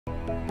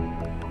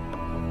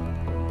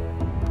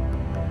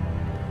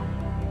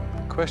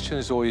question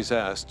is always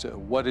asked,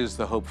 what is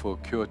the hope for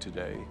a cure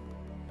today?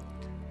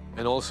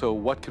 And also,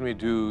 what can we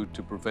do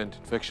to prevent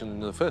infection in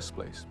the first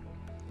place?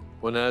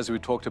 Well, as we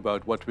talked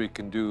about what we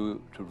can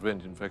do to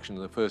prevent infection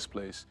in the first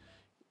place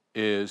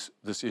is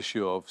this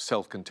issue of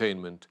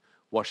self-containment,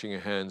 washing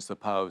your hands, the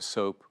power of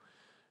soap.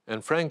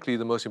 And frankly,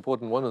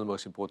 one of the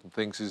most important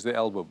things is the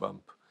elbow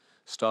bump.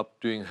 Stop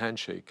doing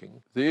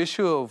handshaking. The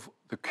issue of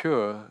the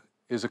cure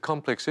is a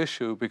complex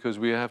issue because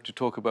we have to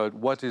talk about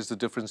what is the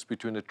difference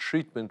between a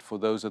treatment for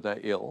those that are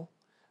ill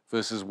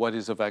versus what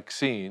is a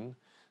vaccine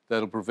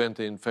that'll prevent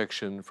the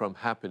infection from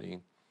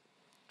happening.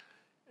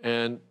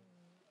 And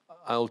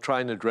I'll try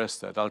and address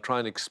that. I'll try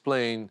and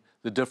explain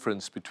the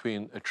difference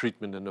between a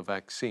treatment and a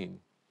vaccine.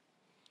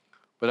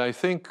 But I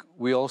think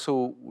we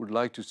also would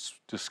like to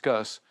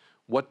discuss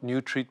what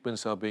new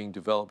treatments are being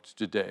developed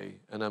today.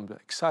 And I'm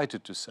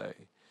excited to say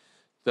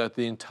that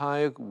the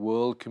entire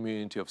world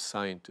community of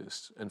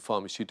scientists and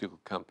pharmaceutical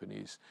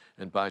companies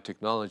and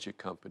biotechnology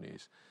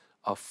companies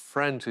are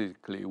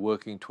frantically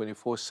working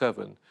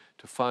 24/7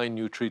 to find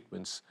new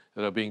treatments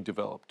that are being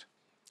developed.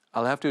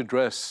 I'll have to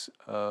address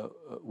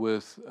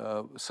with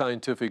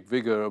scientific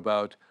vigor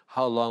about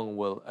how long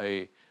will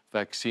a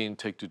vaccine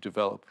take to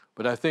develop.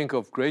 But I think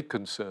of great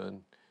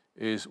concern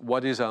is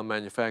what is our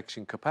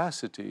manufacturing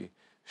capacity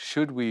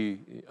should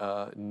we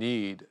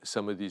need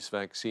some of these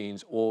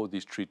vaccines or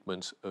these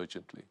treatments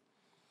urgently.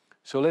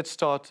 So let's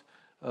start.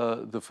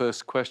 The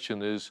first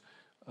question is,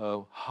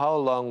 how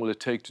long will it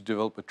take to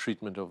develop a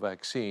treatment or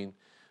vaccine?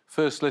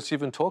 First, let's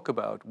even talk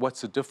about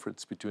what's the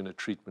difference between a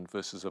treatment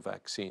versus a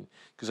vaccine,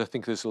 because I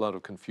think there's a lot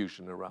of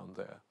confusion around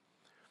there.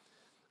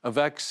 A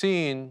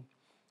vaccine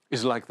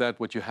is like that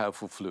what you have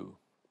for flu.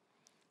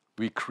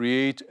 We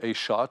create a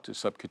shot, a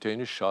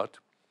subcutaneous shot,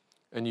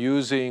 and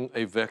using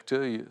a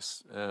vector,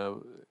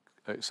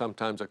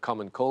 sometimes a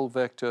common cold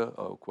vector,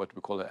 or what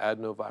we call an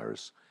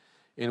adenovirus,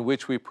 in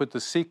which we put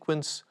the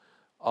sequence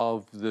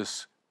of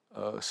this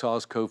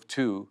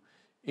SARS-CoV-2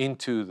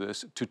 into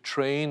this to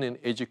train and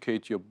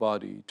educate your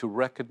body to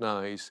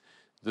recognize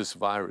this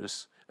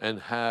virus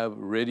and have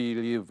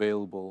readily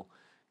available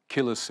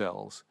killer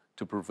cells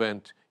to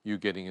prevent you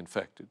getting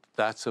infected.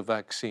 That's a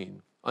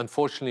vaccine.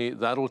 Unfortunately,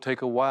 that'll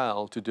take a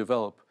while to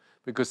develop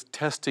because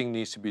testing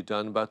needs to be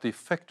done about the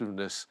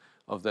effectiveness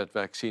of that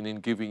vaccine in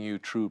giving you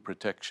true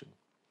protection.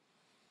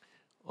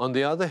 On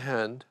the other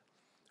hand,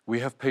 we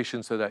have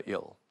patients that are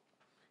ill,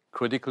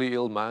 critically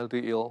ill,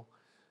 mildly ill,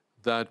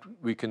 that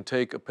we can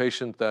take a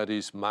patient that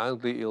is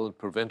mildly ill and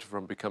prevent it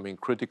from becoming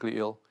critically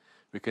ill.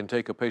 We can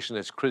take a patient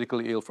that's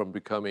critically ill from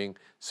becoming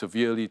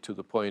severely to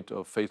the point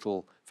of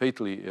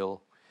fatally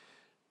ill,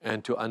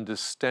 and to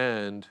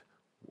understand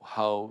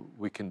how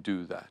we can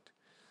do that.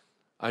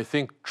 I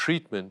think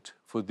treatment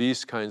for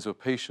these kinds of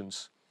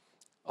patients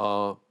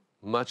are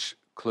much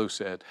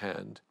closer at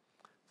hand.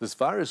 This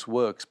virus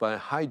works by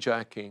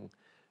hijacking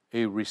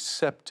a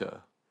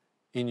receptor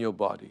in your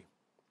body.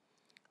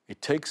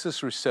 It takes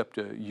this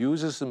receptor,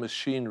 uses the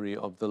machinery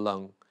of the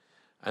lung,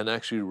 and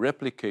actually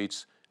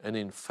replicates and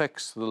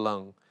infects the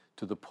lung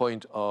to the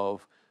point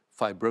of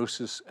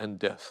fibrosis and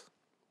death.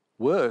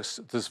 Worse,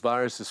 this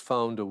virus has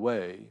found a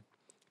way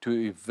to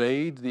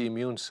evade the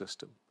immune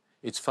system.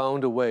 It's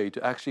found a way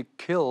to actually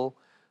kill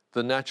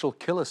the natural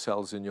killer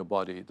cells in your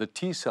body, the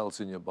T cells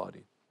in your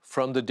body.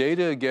 From the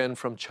data again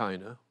from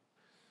China,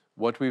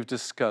 what we've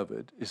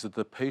discovered is that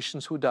the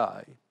patients who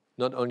die,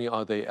 not only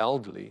are they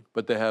elderly,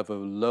 but they have a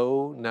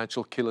low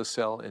natural killer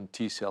cell and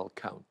T cell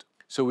count.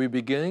 So we're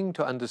beginning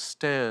to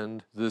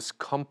understand this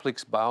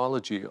complex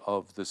biology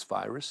of this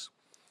virus.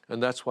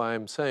 And that's why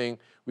I'm saying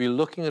we're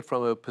looking at it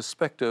from a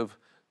perspective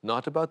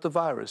not about the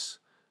virus,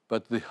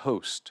 but the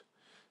host.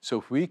 So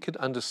if we could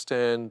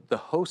understand the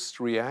host's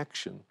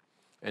reaction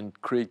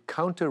and create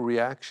counter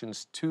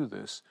reactions to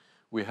this,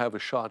 we have a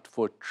shot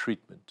for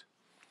treatment.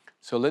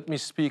 So let me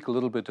speak a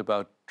little bit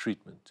about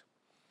treatment.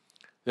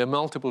 There are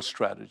multiple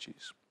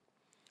strategies.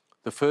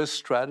 The first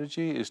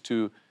strategy is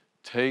to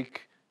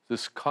take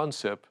this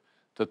concept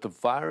that the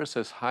virus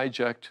has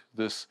hijacked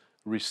this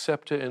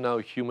receptor in our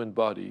human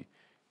body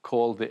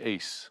called the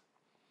ACE.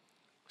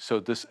 So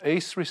this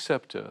ACE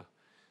receptor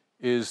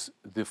is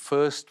the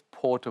first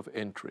port of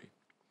entry.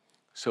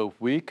 So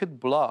if we could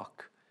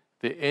block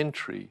the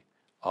entry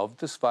of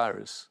this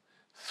virus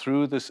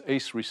through this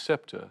ACE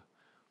receptor,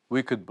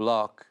 we could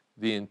block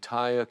the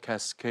entire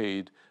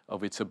cascade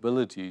of its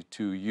ability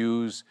to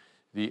use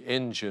the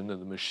engine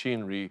and the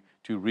machinery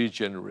to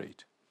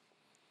regenerate.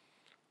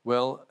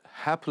 Well,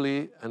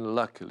 happily and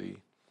luckily,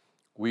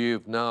 we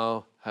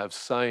now have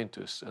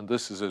scientists, and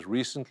this is as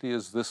recently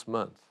as this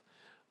month,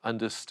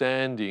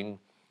 understanding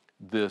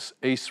this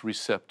ACE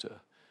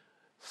receptor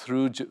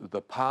through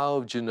the power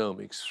of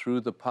genomics,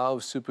 through the power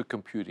of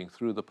supercomputing,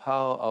 through the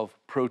power of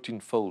protein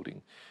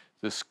folding.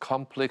 This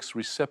complex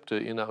receptor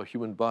in our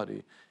human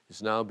body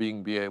is now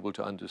being able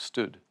to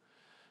understood.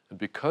 And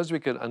because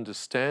we can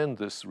understand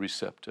this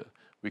receptor,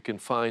 we can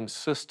find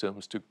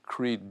systems to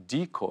create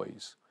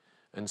decoys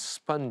and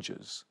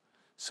sponges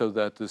so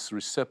that this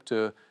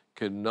receptor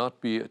cannot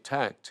be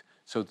attacked,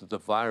 so that the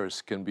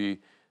virus can be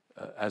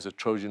as a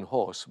Trojan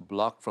horse,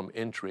 block from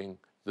entering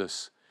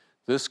this.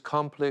 This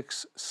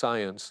complex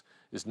science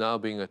is now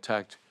being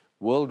attacked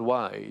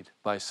worldwide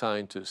by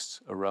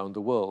scientists around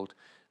the world,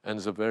 and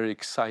is a very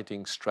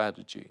exciting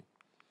strategy.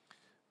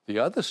 The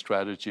other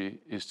strategy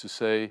is to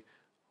say,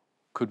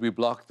 could we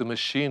block the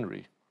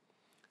machinery?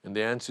 And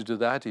the answer to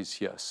that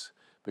is yes,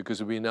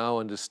 because we now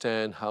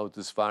understand how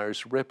this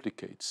virus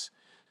replicates.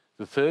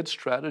 The third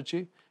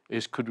strategy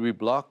is, could we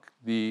block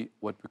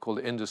what we call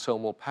the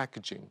endosomal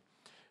packaging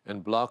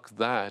and block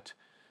that?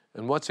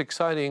 And what's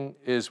exciting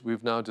is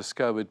we've now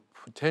discovered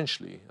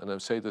potentially, and I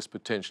say this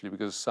potentially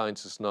because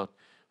science is not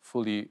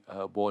fully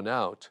borne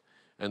out,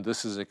 and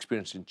this is an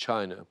experience in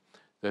China,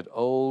 that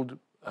old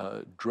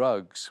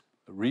drugs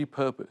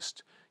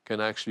repurposed can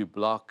actually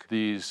block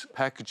these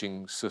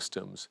packaging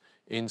systems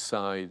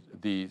inside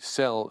the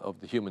cell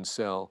of the human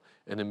cell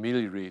and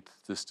ameliorate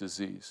this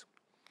disease.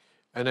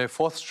 And a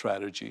fourth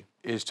strategy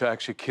is to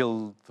actually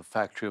kill the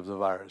factory of the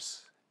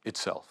virus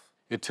itself.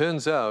 It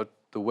turns out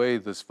the way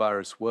this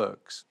virus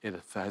works, it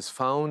has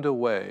found a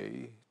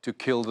way to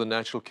kill the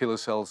natural killer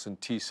cells and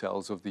T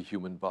cells of the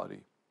human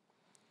body.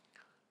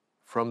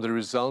 From the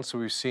results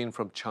we've seen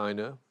from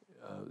China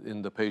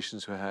in the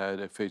patients who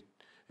had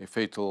a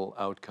fatal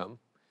outcome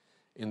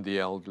in the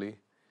elderly,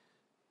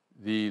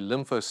 the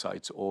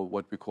lymphocytes, or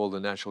what we call the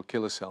natural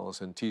killer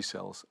cells and T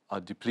cells,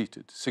 are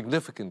depleted,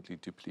 significantly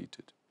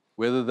depleted.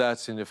 Whether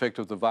that's an effect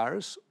of the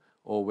virus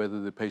or whether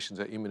the patients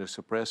are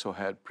immunosuppressed or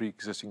had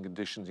pre-existing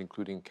conditions,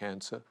 including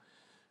cancer,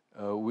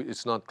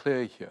 it's not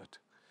clear yet.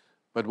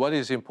 But what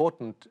is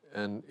important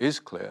and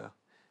is clear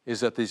is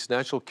that these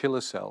natural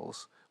killer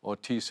cells or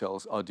T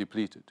cells are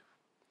depleted.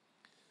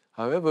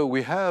 However,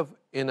 we have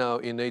in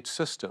our innate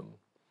system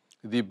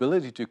the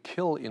ability to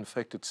kill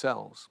infected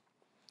cells.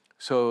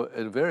 So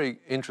a very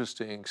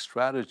interesting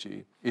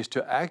strategy is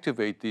to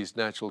activate these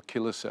natural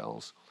killer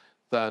cells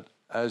that,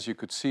 as you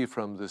could see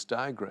from this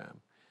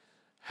diagram,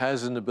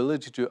 has an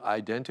ability to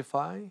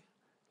identify,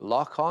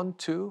 lock on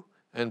to,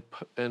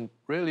 and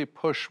really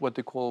push what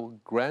they call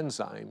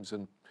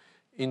granzymes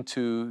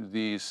into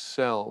these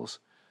cells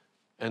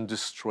and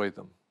destroy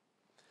them.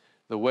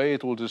 The way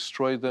it will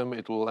destroy them,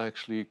 it will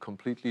actually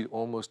completely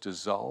almost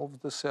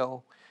dissolve the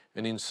cell,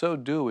 and in so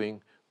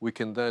doing, we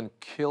can then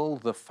kill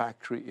the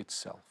factory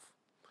itself.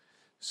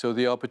 So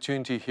the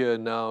opportunity here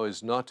now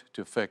is not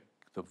to affect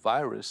the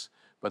virus,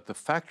 but the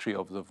factory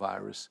of the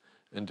virus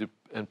and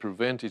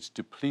prevent its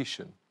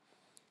depletion.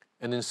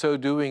 And in so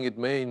doing, it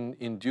may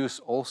induce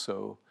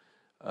also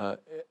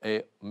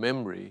a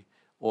memory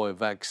or a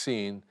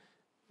vaccine,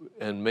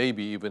 and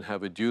maybe even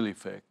have a dual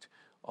effect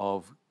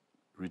of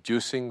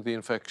reducing the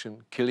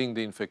infection, killing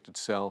the infected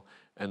cell,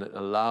 and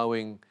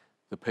allowing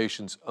the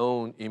patient's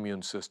own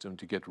immune system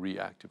to get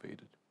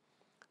reactivated.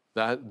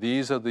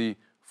 These are the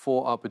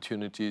four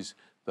opportunities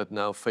that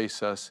now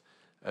face us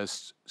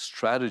as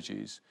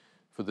strategies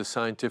for the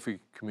scientific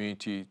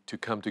community to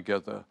come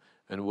together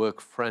and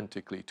work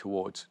frantically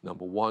towards.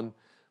 Number one,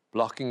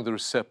 blocking the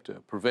receptor,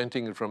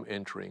 preventing it from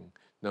entering.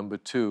 Number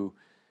two,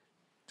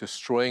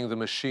 destroying the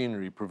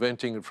machinery,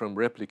 preventing it from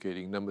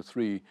replicating. Number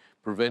three,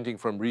 preventing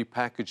from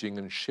repackaging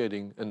and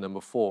shedding. And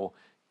number four,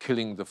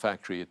 killing the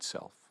factory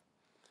itself.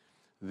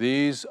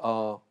 These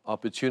are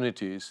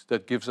opportunities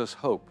that gives us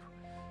hope,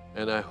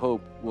 and I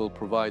hope will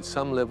provide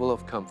some level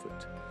of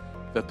comfort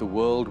that the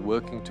world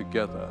working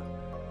together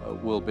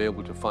will be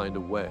able to find a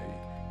way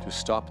to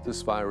stop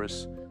this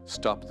virus,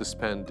 stop this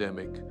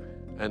pandemic,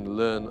 and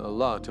learn a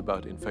lot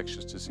about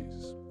infectious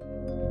diseases.